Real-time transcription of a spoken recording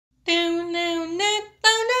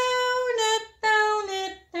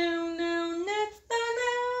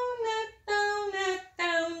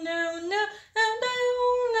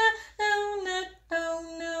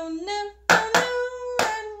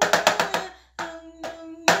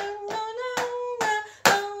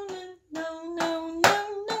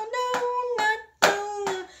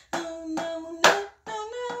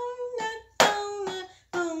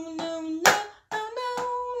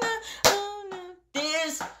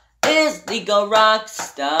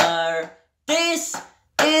Nicorockstar. This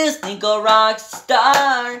is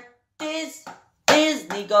Nicorockstar. This is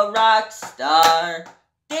Nicorockstar.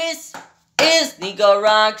 This is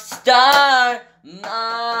Nicorockstar.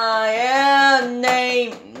 My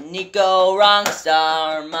name,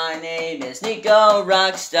 Nicorockstar. My name is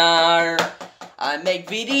Nicorockstar. I make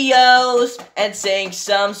videos and sing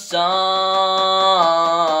some song,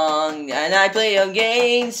 and I play on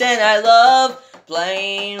games, and I love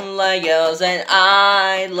playing Legos, and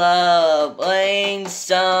I love playing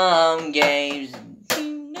some games.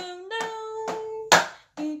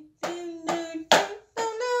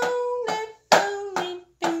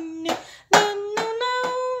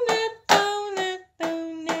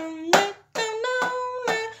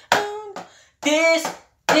 This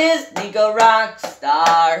is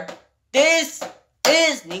Nicorockstar. This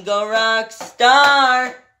is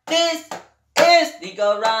Nicorockstar. This is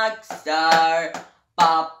Nicorockstar.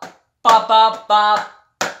 Pop, pop, pop, pop.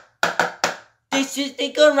 This is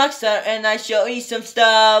Nicorockstar, and I show you some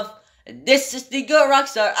stuff. This is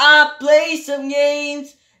Nicorockstar. I play some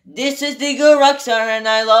games. This is Nicorockstar, and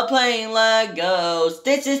I love playing Legos.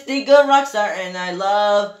 This is Nicorockstar, and I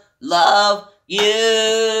love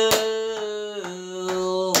you.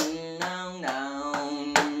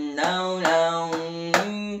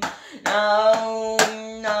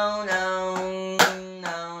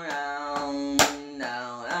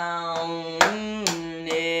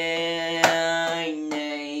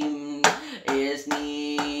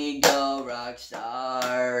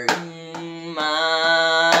 Nicorockstar.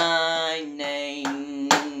 My name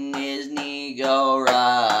is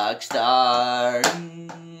Nicorockstar.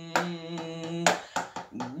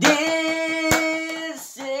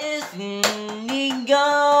 This is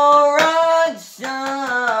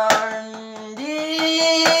Nicorockstar.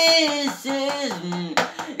 This is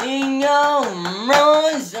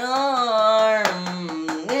Nicorockstar.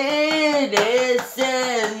 This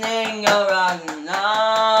is Nicorockstar.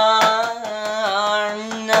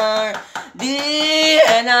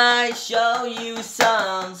 And I show you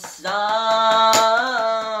some songs.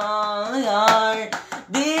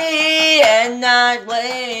 And I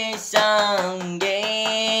play some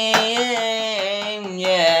game.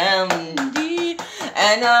 Yeah.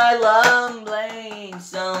 And I love playing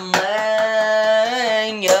some Lego.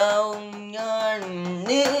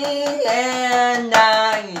 And I